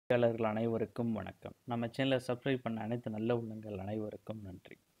பார்வையாளர்கள் அனைவருக்கும் வணக்கம். நம்ம சேனலை சப்ஸ்கிரைப் பண்ண அனைத்து நல்ல உள்ளங்கள் அனைவருக்கும்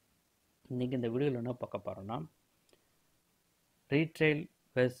நன்றி. இன்றைக்கி இந்த வீடியோவில் என்ன பார்க்க போகிறோன்னா, ரீட்டைல்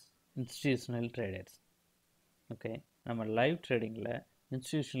வெஸ் இன்ஸ்டிடியூஷனல் ட்ரேடர்ஸ். ஓகே, நம்ம லைவ் ட்ரேடிங்கில்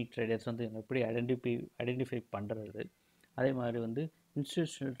இன்ஸ்டிடியூஷனல் ட்ரேடர்ஸ் வந்து எப்படி ஐடென்டிஃபை பண்ணுறது, அதே மாதிரி வந்து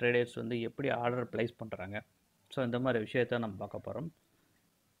இன்ஸ்டிடியூஷனல் ட்ரேடர்ஸ் வந்து எப்படி ஆர்டர் ப்ளேஸ் பண்ணுறாங்க. ஸோ இந்த மாதிரி விஷயத்த நம்ம பார்க்க போகிறோம்.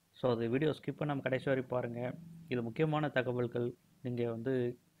 ஸோ அது வீடியோ ஸ்கிப் பண்ணாமல் கடைசி வரை பாருங்கள். இது முக்கியமான தகவல்கள். நீங்கள் வந்து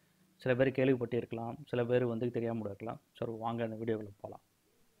சில பேர் கேள்விப்பட்டிருக்கலாம், சில பேர் வந்து தெரியாமல் இருக்கலாம். ஸோ வாங்க அந்த வீடியோவில் போகலாம்.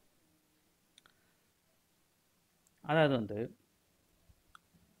 அதாவது வந்து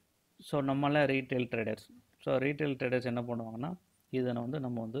ஸோ நம்மளாம் retail traders. So retail traders என்ன பண்ணுவாங்கன்னா, இதை வந்து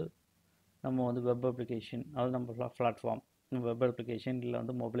நம்ம வந்து வெப் அப்ளிகேஷன், அதாவது நம்ம பிளாட்ஃபார்ம், வெப் அப்ளிகேஷன் இல்லை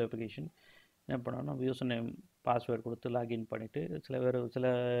வந்து மொபைல் அப்ளிகேஷன் என்ன பண்ணோன்னா, யூசர் நேம் பாஸ்வேர்டு கொடுத்து லாகின் பண்ணிவிட்டு, சில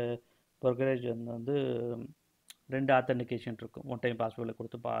ப்ரோக்கரேஜ் வந்து 2 ஆத்தென்டிகேஷன் இருக்கும். ஒன் டைம் பாஸ்வேர்டில்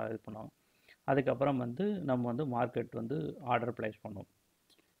கொடுத்து இது பண்ணுவாங்க. அதுக்கப்புறம் வந்து நம்ம வந்து மார்க்கெட் வந்து ஆர்டர் ப்ளேஸ் பண்ணுவோம்.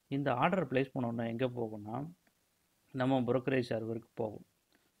 இந்த ஆர்டர் ப்ளேஸ் பண்ணோன்னா எங்கே போகும்னா, நம்ம ப்ரோக்கரேஜ் சர்வருக்கு போகும்.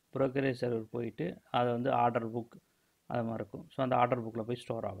 ப்ரோக்கரேஜ் சர்வர் போயிட்டு அதை வந்து ஆர்டர் புக் அது மாதிரி இருக்கும். ஸோ அந்த ஆர்டர் புக்கில் போய்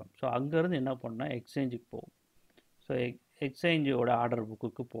ஸ்டோர் ஆகும். ஸோ அங்கேருந்து என்ன பண்ணால் எக்ஸ்சேஞ்சுக்கு போகும். ஸோ எக்ஸ்சேஞ்சோட ஆர்டர்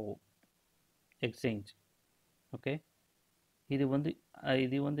புக்குக்கு போகும். எக்ஸ்சேஞ்ச். ஓகே, இது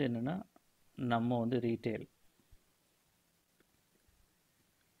வந்து என்னென்னா, நம்ம வந்து ரீட்டைல்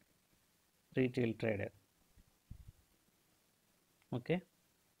ட்ரேடர். ஓகே,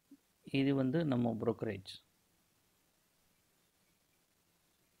 இது வந்து நம்ம ப்ரோக்கரேஜ்.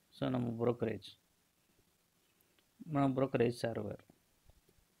 ஸோ நம்ம ப்ரோக்கரேஜ் சர்வர்.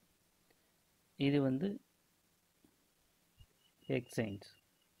 இது வந்து எக்ஸ்சேஞ்ச்.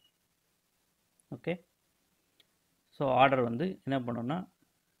 ஓகே, ஸோ ஆர்டர் வந்து என்ன பண்ணோன்னா,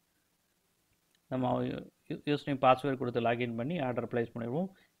 நம்ம யூஸ் நேம் பாஸ்வேர்டு கொடுத்து லாகின் பண்ணி ஆர்டர் ப்ளேஸ்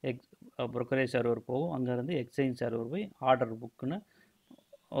பண்ணிடுவோம். ப்ரோக்கரேஜ் சர்வர் போகும். அங்கேருந்து எக்ஸ்சேஞ்ச் சர்வர் போய் ஆர்டர் புக்குன்னு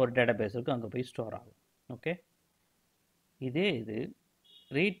ஒரு டேட்டா பேஸ் இருக்குது, அங்கே போய் ஸ்டோர் ஆகும். ஓகே, இது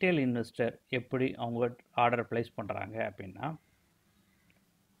ரீட்டைல் இன்வெஸ்டர் எப்படி அவங்க ஆர்டர் ப்ளேஸ் பண்ணுறாங்க அப்படின்னா,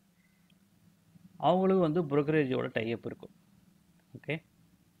 அவங்களுக்கு வந்து ப்ரோக்கரேஜோட டைப் இருக்கும். ஓகே,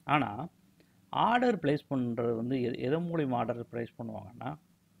 ஆனால் ஆர்டர் ப்ளேஸ் பண்ணுறது வந்து எதன் மூலிமா ஆர்டர் ப்ளேஸ் பண்ணுவாங்கன்னா,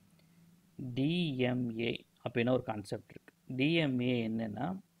 டிஎம்ஏ அப்படின்னு ஒரு கான்செப்ட் இருக்குது. டிஎம்ஏ என்னென்னா,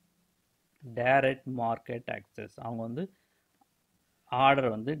 டைரக்ட் மார்க்கெட் ஆக்சஸ். அவங்க வந்து ஆர்டர்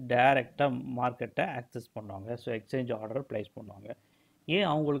வந்து டைரெக்டாக மார்க்கெட்டை ஆக்சஸ் பண்ணுவாங்க. ஸோ எக்ஸ்சேஞ்ச் ஆர்டர் ப்ளேஸ் பண்ணுவாங்க. ஏன்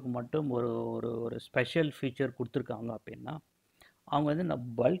அவங்களுக்கு மட்டும் ஒரு ஸ்பெஷல் ஃபீச்சர் கொடுத்துருக்காங்க அப்படின்னா, அவங்க வந்து இந்த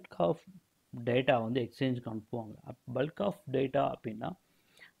பல்க் ஆஃப் டேட்டா வந்து எக்ஸ்சேஞ்சுக்கு அனுப்புவாங்க. பல்க் ஆஃப் டேட்டா அப்படின்னா,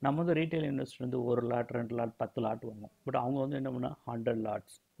 நம்ம வந்து ரீட்டைல் இன்வெஸ்டர் வந்து 1 லாட் 2 லாட் 10 லாட் வாங்குவோம். பட் அவங்க வந்து என்ன பண்ணால் 100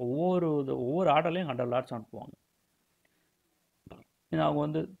 லாட்ஸ், ஒவ்வொரு ஆர்டர்லையும் 100 லாட்ஸ் அனுப்புவாங்க. அவங்க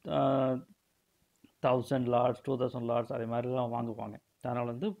வந்து 1000 லாட்ஸ் 2000 லாட்ஸ் அதே மாதிரிலாம் வாங்குவாங்க.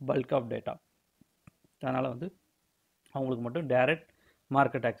 அதனால் வந்து பல்க் ஆஃப் டேட்டா. அதனால் வந்து அவங்களுக்கு மட்டும் டைரக்ட்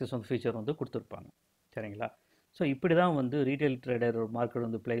மார்க்கெட் ஆக்சஸ் வந்து ஃபீச்சர் வந்து கொடுத்துருப்பாங்க. சரிங்களா? ஸோ இப்படி தான் வந்து ரீட்டைல் ட்ரேடர் மார்க்கெட்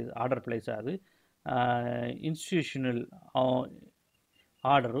வந்து ஆர்டர் ப்ளேஸ் ஆகுது. இன்ஸ்டிடியூஷனல்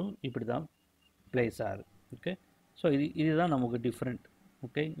ஆர்டரும் இப்படி தான் ப்ளேஸ் ஆகுது. ஓகே, ஸோ இதுதான் நமக்கு டிஃப்ரெண்ட்.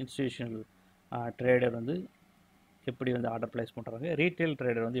 ஓகே, இன்ஸ்டிடியூஷனல் ட்ரேடர் வந்து எப்படி வந்து ஆர்டர் ப்ளேஸ் பண்ணுறாங்க, ரீட்டைல்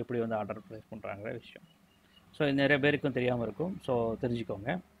ட்ரேடர் வந்து எப்படி வந்து ஆர்டர் ப்ளேஸ் பண்ணுறாங்கிற விஷயம். ஸோ இது நிறைய பேருக்கும் தெரியாமல் இருக்கும். ஸோ தெரிஞ்சுக்கோங்க.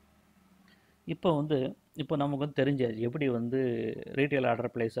 இப்போ நமக்கு வந்து தெரிஞ்சாச்சு எப்படி வந்து ரீட்டைல்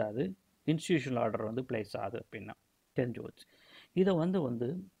ஆர்டர் ப்ளேஸ் ஆகுது, இன்ஸ்டிடியூஷனல் ஆர்டர் வந்து ப்ளேஸ் ஆகுது அப்படின்னா தெரிஞ்சு போச்சு. இதை வந்து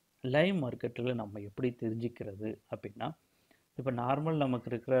லைவ் மார்க்கெட்டில் நம்ம எப்படி தெரிஞ்சுக்கிறது அப்படின்னா, இப்போ நார்மல் நமக்கு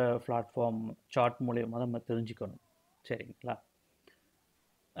இருக்கிற பிளாட்ஃபார்ம் சார்ட் மூலியமாக நம்ம தெரிஞ்சுக்கணும். சரிங்களா?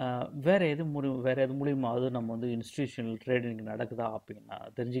 வேறு எது மூலியமாவது நம்ம வந்து இன்ஸ்டிடியூஷனல் ட்ரேடிங் நடக்குதா அப்படின்னா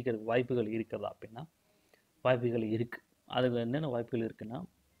தெரிஞ்சுக்கிறதுக்கு வாய்ப்புகள் இருக்கிறதா அப்படின்னா வாய்ப்புகள் இருக்குது. அதுக்கு என்னென்ன வாய்ப்புகள் இருக்குன்னா,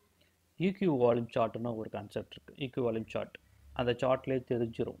 ஈக்யூ வால்யூம் சார்ட்னு ஒரு கான்செப்ட் இருக்குது. ஈக்யூ வால்யூம் சார்ட், அந்த சார்ட்லேயே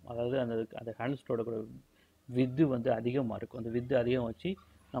தெரிஞ்சிடும். அதாவது அந்த ஹேண்ட்ஸ்டோட கூட வித்து வந்து அதிகமாக இருக்கும். அந்த வித்து அதிகம் வச்சு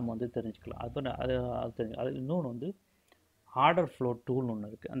நம்ம வந்து தெரிஞ்சுக்கலாம். அது இன்னொன்று வந்து ஆர்டர் ஃப்ளோ டூல்னு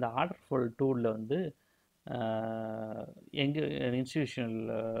ஒன்று இருக்குது. அந்த ஆர்டர் ஃப்ளோ டூலில் வந்து எங்கே இன்ஸ்டிடியூஷனல்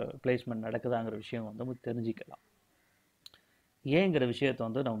பிளேஸ்மெண்ட் நடக்குதாங்கிற விஷயம் வந்து நம்ம தெரிஞ்சிக்கலாம். ஏங்கிற விஷயத்தை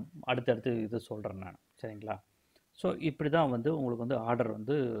வந்து நம்ம அடுத்தடுத்து இது சொல்கிறேன் நான். சரிங்களா? ஸோ இப்படி தான் வந்து உங்களுக்கு வந்து ஆர்டர்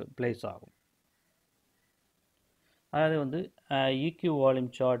வந்து ப்ளேஸ் ஆகும். அதாவது வந்து EQ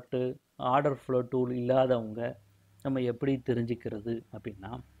volume chart, order flow tool இல்லாதவங்க நம்ம எப்படி தெரிஞ்சுக்கிறது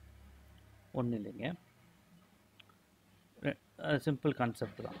அப்படின்னா, ஒன்றும் இல்லைங்க, சிம்பிள்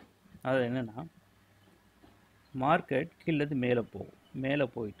கான்செப்ட் தான். அது என்னென்னா, மார்க்கெட் கீழேருந்து மேலே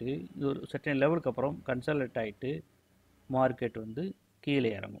போயிட்டு இது ஒரு சர்டன் லெவலுக்கு அப்புறம் கன்சாலிடேட் ஆகிட்டு மார்க்கெட் வந்து கீழே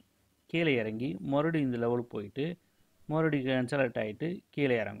இறங்கும். கீழே இறங்கி மறுபடியும் இந்த லெவலுக்கு போயிட்டு மறுபடியும் கன்சல்ட் ஆகிட்டு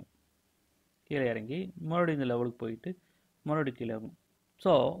கீழே இறங்கும். கீழே இறங்கி மறுபடியும் இந்த லெவலுக்கு போயிட்டு மறுபடியும் கீழே இறங்கும்.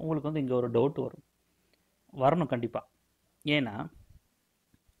 ஸோ உங்களுக்கு வந்து இங்கே ஒரு டவுட் வரணும் கண்டிப்பாக. ஏன்னா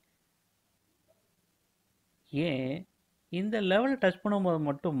ஏன் இந்த லெவலை டச் பண்ணும்போது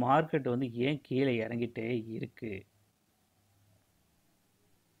மட்டும் மார்க்கெட் வந்து ஏன் கீழே இறங்கிட்டே இருக்குது?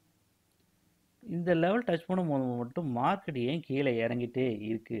 இந்த லெவல் டச் பண்ணும்போது மட்டும் மார்க்கெட் ஏன் கீழே இறங்கிட்டே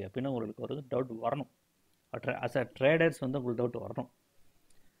இருக்குது அப்படின்னு உங்களுக்கு ஒரு டவுட் வரணும். அஸ் அ ட்ரேடர்ஸ் வந்து உங்களுக்கு டவுட் வரணும்.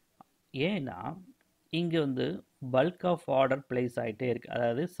 ஏன்னா இங்கே வந்து பல்க் ஆஃப் ஆர்டர் பிளேஸ் ஆகிட்டே இருக்குது.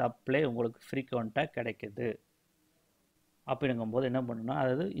 அதாவது சப்ளை உங்களுக்கு ஃப்ரீக்வெண்ட்டாக கிடைக்குது. அப்படிங்கும்போது என்ன பண்ணணும்னா,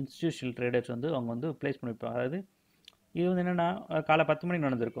 அதாவது இன்ஸ்டிடியூஷனல் ட்ரேடர்ஸ் வந்து அவங்க வந்து ப்ளேஸ் பண்ணியிருப்பாங்க. அதாவது இது வந்து என்னென்னா காலை 10 மணிக்கு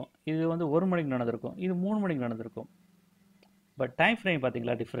நடந்திருக்கும், இது வந்து 1 மணிக்கு நடந்திருக்கும், இது 3 மணிக்கு நடந்திருக்கும். பட் டைம் ஃப்ரேம்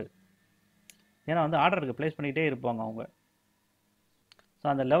பார்த்தீங்களா டிஃப்ரெண்ட். ஏன்னா வந்து ஆர்டருக்கு ப்ளேஸ் பண்ணிகிட்டே இருப்பாங்க அவங்க. ஸோ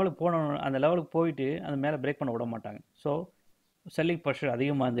அந்த லெவலுக்கு போயிட்டு அந்த மேலே பிரேக் பண்ண விட மாட்டாங்க. ஸோ செல்லிங் ப்ரெஷர்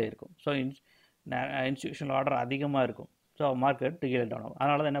அதிகமாக இருந்தே இருக்கும். ஸோ இன்ஸ்டிடியூஷனல் ஆர்டர் அதிகமாக இருக்கும். ஸோ மார்க்கெட் கீழே டவுன் ஆகும்.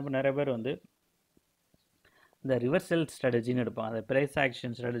 அதனால தான் என்ன நிறைய பேர் வந்து இந்த ரிவர்சல் ஸ்ட்ராட்டஜின்னு எடுப்பாங்க. அந்த ப்ரைஸ்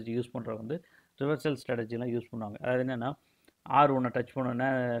ஆக்ஷன் ஸ்ட்ராட்டஜி யூஸ் பண்ணுறவங்க வந்து ரிவர்சல் ஸ்ட்ராட்டஜிலாம் யூஸ் பண்ணுவாங்க. அதாவது என்னென்னா R1 டச் பண்ணோன்னா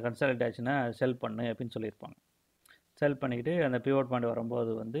கன்சாலிடேட் ஆச்சுன்னா செல் பண்ணு அப்படின்னு சொல்லியிருப்பாங்க. செல் பண்ணிவிட்டு அந்த பிவோட் பாயிண்ட்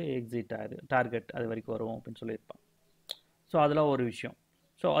வரும்போது வந்து எக்ஸிட் ஆகுது, டார்கெட் அது வரைக்கும் வரும் அப்படின்னு சொல்லியிருப்பாங்க. ஸோ அதெல்லாம் ஒரு விஷயம்.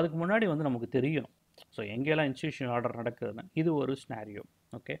 ஸோ அதுக்கு முன்னாடி வந்து நமக்கு தெரியும் ஸோ எங்கெல்லாம் இன்ஸ்டிடியூஷன் ஆர்டர் நடக்குதுன்னு. இது ஒரு ஸ்னாரியோ.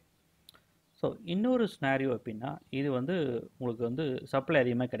 ஓகே. ஸோ இன்னொரு ஸ்னாரியோ எப்படின்னா, இது வந்து உங்களுக்கு வந்து சப்ளை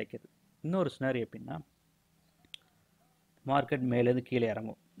அதிகமாக கிடைக்கிது. இன்னொரு ஸ்னாரியோ எப்படின்னா, மார்க்கெட் மேலேருந்து கீழே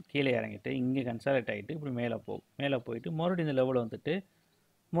இறங்கும். கீழே இறங்கிட்டு இங்கே கன்சாலிடேட் ஆகிட்டு இப்படி மேலே போகும். மேலே போயிட்டு மறுபடியும் இந்த லெவலில் வந்துட்டு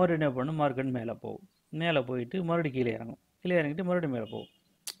மறுபடியும் என்ன பண்ணும், மார்க்கெட் மேலே போகும். மேலே போயிட்டு மறுபடியும் கீழே இறங்கும். கீழே இறங்கிட்டு மறுபடியும் மேலே போகும்.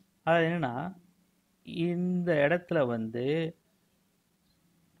 அதாவது என்னென்னா இந்த இடத்துல வந்து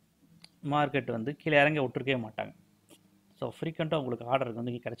மார்க்கெட் வந்து கீழே இறங்க விட்டுருக்கவே மாட்டாங்க. ஸோ ஃப்ரீக்வெண்ட்டாக உங்களுக்கு ஆர்டருக்கு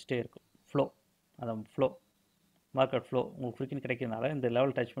வந்து கிடச்சிட்டே இருக்கும். ஃப்ளோ, அதான் ஃப்ளோ, மார்க்கெட் ஃப்ளோ உங்களுக்கு ஃப்ரீக்வெண்ட் கிடைக்கிறதுனால இந்த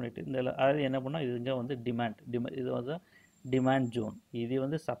லெவல் டச் பண்ணிவிட்டு இந்த அதாவது என்ன பண்ணால் இது இங்கே வந்து இது வந்து டிமாண்ட் ஜோன், இது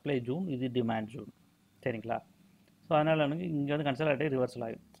வந்து சப்ளை ஜோன், இது டிமாண்ட் ஜோன். சரிங்களா? ஸோ அதனால் எனக்கு இங்கே வந்து கன்சல்டேட் ரிவர்சல்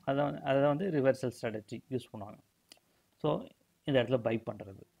ஆகும். அதை வந்து ரிவர்சல் ஸ்ட்ராட்டஜி யூஸ் பண்ணுவாங்க. ஸோ இந்த இடத்துல பை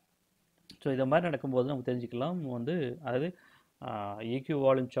பண்ணுறது. ஸோ இதை மாதிரி நடக்கும்போது நம்ம தெரிஞ்சுக்கலாம் வந்து அதாவது ஈக்யூ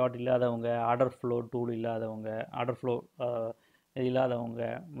வால்யூம் சார்ட் இல்லாதவங்க, ஆர்டர் ஃப்ளோ டூல் இல்லாதவங்க, ஆர்டர் ஃப்ளோ இல்லாதவங்க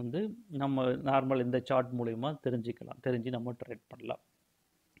வந்து நம்ம நார்மல் இந்த சார்ட் மூலிமா தெரிஞ்சு நம்ம ட்ரேட் பண்ணலாம்.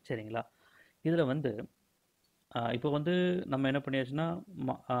 சரிங்களா? இதில் வந்து இப்போ வந்து நம்ம என்ன பண்ணியாச்சுன்னா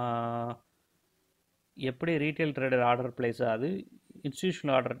எப்படி ரீட்டைல் ட்ரேடர் ஆர்டர் பிளேஸ் ஆகுது,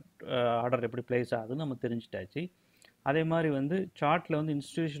 இன்ஸ்டிடியூஷனல் ஆர்டர் எப்படி பிளேஸ் ஆகுதுன்னு நம்ம தெரிஞ்சுட்டாச்சு. அதே மாதிரி வந்து சார்ட்டில் வந்து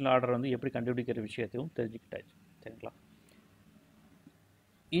இன்ஸ்டிடியூஷனல் ஆர்டர் வந்து எப்படி கண்டுபிடிக்கிற விஷயத்தையும் தெரிஞ்சுக்கிட்டாச்சு. சரிங்களா?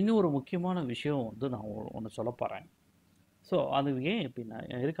 இன்னும் ஒரு முக்கியமான விஷயம் வந்து நான் ஒன்று சொல்ல போகிறேன். ஸோ அது ஏன் எப்படின்னா,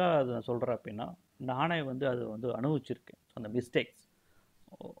 எதுக்காக அதை நான் சொல்கிறேன் அப்படின்னா, நானே வந்து அதை வந்து அனுபவிச்சிருக்கேன்.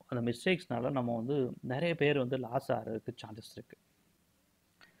 அந்த மிஸ்டேக்ஸ்னால நம்ம வந்து நிறைய பேர் வந்து லாஸ் ஆகிறதுக்கு சான்சஸ் இருக்குது.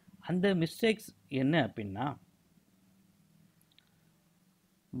 அந்த மிஸ்டேக்ஸ் என்ன அப்படின்னா,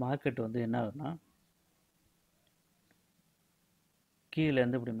 மார்க்கெட் வந்து என்ன ஆகுதுன்னா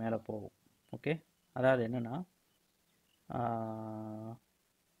கீழேருந்து இப்படி மேலே போகும். ஓகே. அதாவது என்னென்னா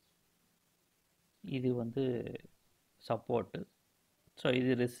இது வந்து சப்போர்ட்டு, ஸோ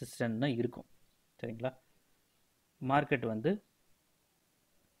இது ரெசிஸ்டன்ட் தான் இருக்கும். சரிங்களா? மார்க்கெட் வந்து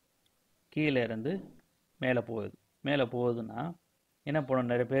கீழே இருந்து மேலே போகுதுன்னா என்ன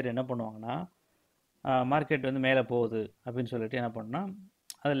பண்ணணும், நிறைய பேர் என்ன பண்ணுவாங்கன்னா மார்க்கெட் வந்து மேலே போகுது அப்படின்னு சொல்லிட்டு என்ன பண்ணால்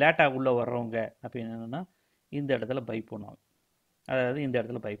அது லேட்டாக உள்ளே வர்றவங்க அப்படின்னு என்னென்னா இந்த இடத்துல பை பண்ணுவாங்க. அதாவது இந்த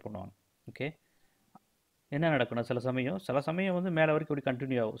இடத்துல பை பண்ணுவாங்க. ஓகே. என்ன நடக்கணும், சில சமயம் வந்து மேலே வரைக்கும் இப்படி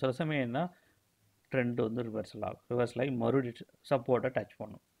கண்டினியூ ஆகும். சில சமயம் என்ன ட்ரெண்ட் வந்து ரிவர்சல் ஆகி மறுபடியும் சப்போர்ட்டை டச்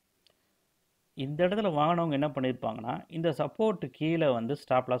பண்ணும். இந்த இடத்துல வாங்கினவங்க என்ன பண்ணியிருப்பாங்கன்னா இந்த சப்போர்ட்டு கீழே வந்து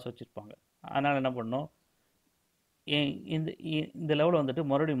ஸ்டாப் லாஸ் வச்சுருப்பாங்க. அதனால் என்ன பண்ணணும், இந்த லெவலில் வந்துட்டு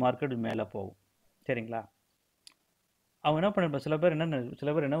மறுபடியும் மார்க்கெட் மேலே போகும். சரிங்களா? அவங்க என்ன பண்ணியிருப்பாங்க, சில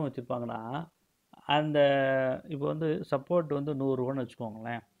பேர் என்ன வச்சுருப்பாங்கன்னா அந்த இப்போ வந்து சப்போர்ட் வந்து 100 ரூபான்னு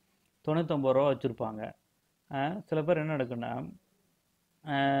வச்சுக்கோங்களேன், 99 ரூபா வச்சுருப்பாங்க. சில பேர் என்ன நடக்குன்னா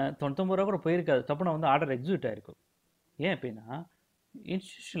 99 ரூபா கூட போயிருக்காது, தப்புனா வந்து ஆர்டர் எக்ஸிக்யூட் ஆகிருக்கும். ஏன் அப்படின்னா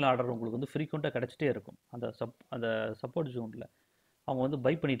இன்ஸ்டிடியூஷனல் ஆர்டர் உங்களுக்கு வந்து ஃப்ரீக்வெண்ட்டாக கிடச்சிட்டே இருக்கும். அந்த சப்போர்ட் ஜோனில் அவங்க வந்து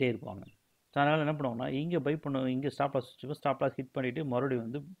பை பண்ணிகிட்டே இருப்பாங்க. ஸோ அதனால் என்ன பண்ணுவாங்கன்னா இங்கே பை பண்ணுவோம், இங்கே ஸ்டாப் லாஸ் வச்சுக்கோ, ஸ்டாப் லாஸ் ஹிட் பண்ணிவிட்டு மறுபடியும்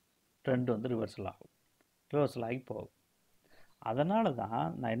வந்து ட்ரெண்ட் வந்து ரிவர்சல் ஆகி போகும். அதனால தான்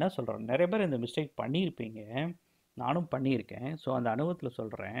நான் என்ன சொல்கிறேன், நிறைய பேர் இந்த மிஸ்டேக் பண்ணியிருப்பீங்க, நானும் பண்ணியிருக்கேன். ஸோ அந்த அனுபவத்தில்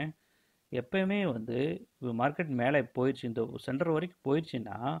சொல்கிறேன், எப்பயுமே வந்து மார்க்கெட் மேலே போயிடுச்சு, இந்த சென்டர் வரைக்கும்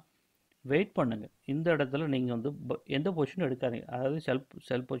போயிடுச்சுன்னா வெயிட் பண்ணுங்க. இந்த இடத்துல நீங்கள் வந்து எந்த பொசிஷனும் எடுக்காதீங்க. அதாவது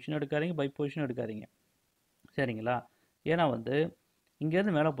செல் பொசிஷனும் எடுக்காதீங்க, பை பொசிஷனும் எடுக்காதீங்க. சரிங்களா? ஏன்னா வந்து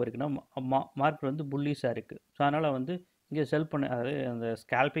இங்கேருந்து மேலே போயிருக்குன்னா மார்க்கெட் வந்து புல்லிஸாக இருக்குது. ஸோ அதனால் வந்து இங்கே செல் பண்ண, அதாவது அந்த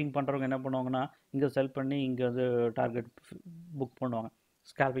ஸ்கேல்பிங் பண்ணுறவங்க என்ன பண்ணுவாங்கன்னா, இங்கே செல் பண்ணி இங்கே வந்து டார்கெட் புக் பண்ணுவாங்க.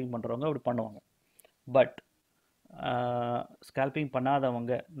 ஸ்கேல்பிங் பண்ணுறவங்க அப்படி பண்ணுவாங்க. பட் ஸ்கேல்பிங்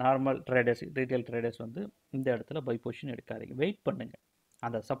பண்ணாதவங்க, நார்மல் ட்ரேடர்ஸ், ரீட்டைல் ட்ரேடர்ஸ் வந்து இந்த இடத்துல பை பொசிஷன் எடுக்காதீங்க. வெயிட் பண்ணுங்கள்.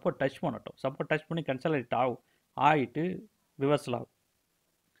 அந்த சப்போர்ட் டச் பண்ணட்டும். சப்போர்ட் டச் பண்ணி கன்சல்டேட் ஆகிட்டு ரிவர்சல் ஆகும்.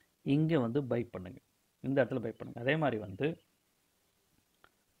 இங்கே வந்து பை பண்ணுங்கள். இந்த இடத்துல பை பண்ணுங்கள். அதே மாதிரி வந்து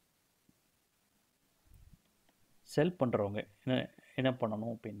செல் பண்ணுறவங்க என்ன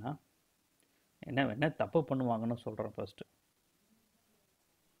பண்ணணும் அப்படின்னா, என்ன தப்பு பண்ணுவாங்கன்னு சொல்கிறேன். ஃபர்ஸ்ட்டு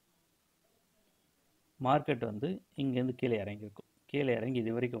மார்க்கெட் வந்து இங்கேருந்து கீழே இறங்கியிருக்கும். கீழே இறங்கி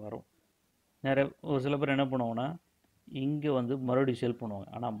இது வரைக்கும் வரும். ஒரு சில பேர் என்ன பண்ணுவாங்கன்னா, இங்கே வந்து மறுபடியும் செல் பண்ணுவாங்க.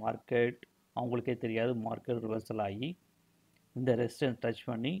 ஆனால் மார்க்கெட் அவங்களுக்கே தெரியாது, மார்க்கெட் ரிவர்சல் ஆகி இந்த ரெசிஸ்டன்ஸ் டச்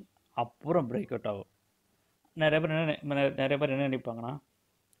பண்ணி அப்புறம் பிரேக் அவுட் ஆகும். நிறைய பேர் என்ன நினைப்பாங்கன்னா,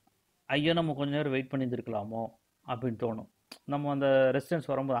 ஐயோ நம்ம கொஞ்ச நேரம் வெயிட் பண்ணியிருந்துருக்கலாமோ அப்படின்னு தோணும். நம்ம அந்த ரெசிஸ்டன்ஸ்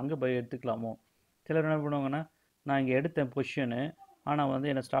வரும்போது அங்கே போய் எடுத்துக்கலாமோ. சிலர் என்ன பண்ணுவாங்கன்னா, நான் இங்கே எடுத்தேன் பொசிஷனு, ஆனால் வந்து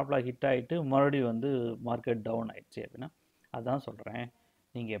என்னை ஸ்டாப்லாம் ஹிட் ஆகிட்டு மறுபடியும் வந்து மார்க்கெட் டவுன் ஆகிடுச்சு அப்படின்னா. அதான் சொல்கிறேன்,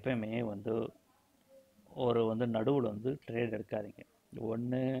 நீங்கள் எப்போயுமே வந்து வந்து நடுவில் வந்து ட்ரேட் எடுக்காதீங்க.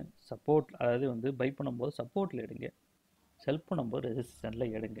 ஒன்று சப்போர்ட், அதாவது வந்து பை பண்ணும்போது சப்போர்ட்டில் எடுங்க, செல் பண்ணும்போது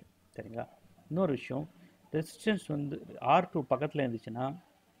ரெசிஸ்டன்ஸில் எடுங்க. சரிங்களா? இன்னொரு விஷயம், ரெசிஸ்டன்ஸ் வந்து R2 பக்கத்தில் இருந்துச்சுன்னா,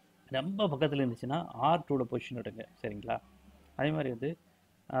 ரொம்ப பக்கத்தில் இருந்துச்சுன்னா R2வில் பொசிஷன் எடுங்க. சரிங்களா? அதே மாதிரி வந்து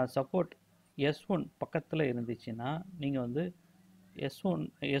சப்போர்ட் S1 பக்கத்தில் இருந்துச்சுன்னா நீங்கள் வந்து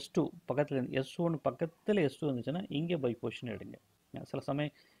S2 பக்கத்தில் S2 இருந்துச்சுன்னா இங்கே பை பொசிஷன் எடுங்க. சில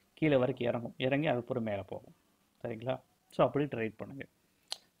சமயம் கீழே வரைக்கும் இறங்கி அதுக்கப்புறம் மேலே போகும். சரிங்களா? ஸோ அப்படி ட்ரேட் பண்ணுங்கள்.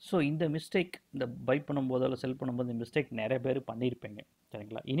 ஸோ இந்த மிஸ்டேக், இந்த பை பண்ணும்போதோ இல்லை செல் பண்ணும்போது இந்த மிஸ்டேக் நிறைய பேர் பண்ணியிருப்பீங்க.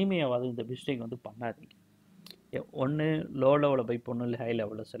 சரிங்களா? இனிமையாவது இந்த மிஸ்டேக் வந்து பண்ணாதீங்க. ஒன்று லோ லெவலில் பை பண்ணணும், இல்லை ஹை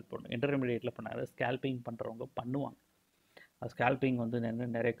லெவலில் செல் பண்ணணும். இன்டர்மீடியேட்டில் பண்ணாத ஸ்கேல்பிங் பண்ணுறவங்க பண்ணுவாங்க. ஸ்கேல்பிங் வந்து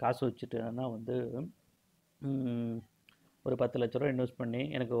நிறைய காசு வச்சுட்டுன்னா வந்து ஒரு 10 லட்ச ரூபா இன்வெஸ்ட் பண்ணி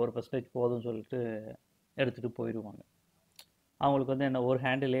எனக்கு 1% போதும்னு சொல்லிட்டு எடுத்துகிட்டு போயிடுவாங்க. அவங்களுக்கு வந்து என்ன, ஒரு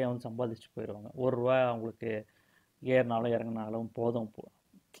ஹேண்டிலே அவங்க சம்பாதிச்சுட்டு போயிடுவாங்க. ரூபா அவங்களுக்கு ஏறினாலும் இறங்கினாலும் போதும்.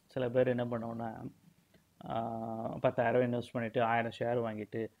 சில பேர் என்ன பண்ணுவோன்னா, 10,000 இன்வெஸ்ட் பண்ணிவிட்டு 1000 ஷேர்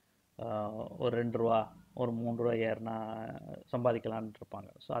வாங்கிட்டு ஒரு 2 ரூபா ஒரு 3 ரூபா ஏறினா சம்பாதிக்கலான்னு இருப்பாங்க.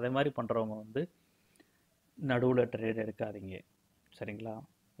 ஸோ அதே மாதிரி பண்ணுறவங்க வந்து நடுவில் ட்ரேட் எடுக்காதீங்க. சரிங்களா?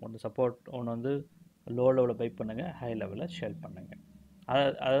 ஒன்று வந்து லோ லெவலில் பை பண்ணுங்கள், ஹை லெவலில் செல் பண்ணுங்கள்.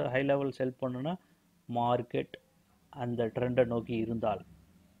 அதாவது ஹை லெவல் செல் பண்ணுன்னா மார்க்கெட் அந்த ட்ரெண்டை நோக்கி இருந்தால்,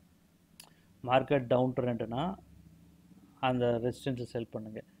 மார்க்கெட் டவுன் ட்ரெண்டுனா அந்த ரெசிஸ்டன்ஸை செல்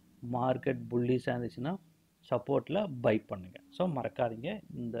பண்ணுங்கள். மார்க்கெட் புல்லிஸாக இருந்துச்சுன்னா சப்போர்ட்டில் பை பண்ணுங்கள். ஸோ மறக்காதீங்க,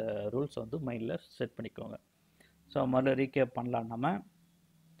 இந்த ரூல்ஸ் வந்து மைண்டில் செட் பண்ணிக்கோங்க. ஸோ முதல்ல ரீகேப் பண்ணலாம் நம்ம.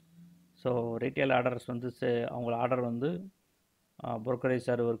 ஸோ ரீட்டைல் ஆர்டர்ஸ் வந்து அவங்கள ஆர்டர் வந்து புரோக்கரேஜ்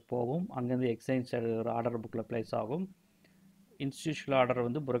சர்வருக்கு போகும். அங்கேருந்து எக்ஸ்சேஞ்ச் சர்வர் ஆர்டர் புக்கில் ப்ளேஸ் ஆகும். இன்ஸ்டியூஷனல் ஆர்டர்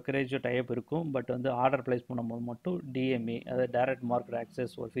வந்து புரோக்கரேஜ் டைப் இருக்கும். பட் வந்து ஆர்டர் ப்ளேஸ் பண்ணும்போது மட்டும் டிஎம்ஏ, அதாவது டைரக்ட் மார்க்கெட்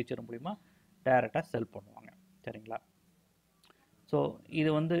ஆக்சஸ் ஒரு ஃபீச்சர் மூலிமா டைரெக்டாக செல் பண்ணுவாங்க. சரிங்களா? ஸோ இது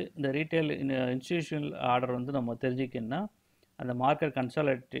வந்து இந்த ரீட்டைல் இன்ஸ்டியூஷனல் ஆர்டர் வந்து நம்ம தெரிஞ்சிக்கணுன்னா அந்த மார்க்கெட்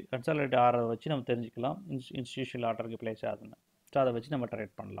கன்சாலிடேட் ஆர்டரை வச்சு நம்ம தெரிஞ்சுக்கலாம் இன்ஸ்டியூஷனல் ஆர்டருக்கு ப்ளேஸ் ஆகுதுன்னு. ஸோ அதை வச்சு நம்ம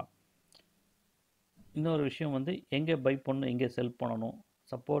ட்ரேட் பண்ணலாம். இன்னொரு விஷயம் வந்து எங்கே பை பண்ணணும், எங்கே செல் பண்ணணும்.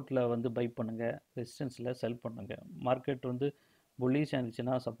 சப்போர்ட்டில் வந்து பை பண்ணுங்கள், ரெசிஸ்டன்ஸில் செல் பண்ணுங்கள். மார்க்கெட் வந்து புல்லிஷ்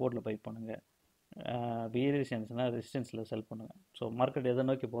இருந்துச்சுன்னா சப்போர்ட்டில் பை பண்ணுங்கள், பியரிஷ் இருந்துச்சுன்னா ரெசிஸ்டன்ஸில் செல் பண்ணுங்கள். ஸோ மார்க்கெட் எதை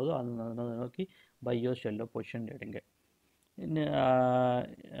நோக்கி போதோ அதை நோக்கி பையோ செல்லோ பொசிஷன் எடுங்க.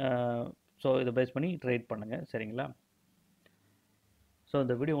 ஸோ இதை பேஸ் பண்ணி ட்ரேட் பண்ணுங்கள். சரிங்களா? ஸோ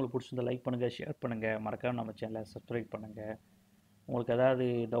இந்த வீடியோ உங்களுக்கு பிடிச்சிருந்தா லைக் பண்ணுங்கள், ஷேர் பண்ணுங்கள், மறக்காமல் நம்ம சேனலை சப்ஸ்கிரைப் பண்ணுங்கள். உங்களுக்கு ஏதாவது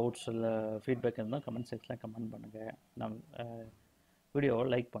டவுட்ஸ் இல்லை ஃபீட்பேக் இருந்தால் கமெண்ட் செக்ஷனில் கமெண்ட் பண்ணுங்கள். வீடியோவை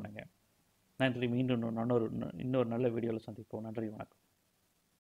லைக் பண்ணுங்கள். நன்றி. மீண்டும் இன்னொரு நல்ல வீடியோவில் சந்திப்போம். நன்றி, வணக்கம்.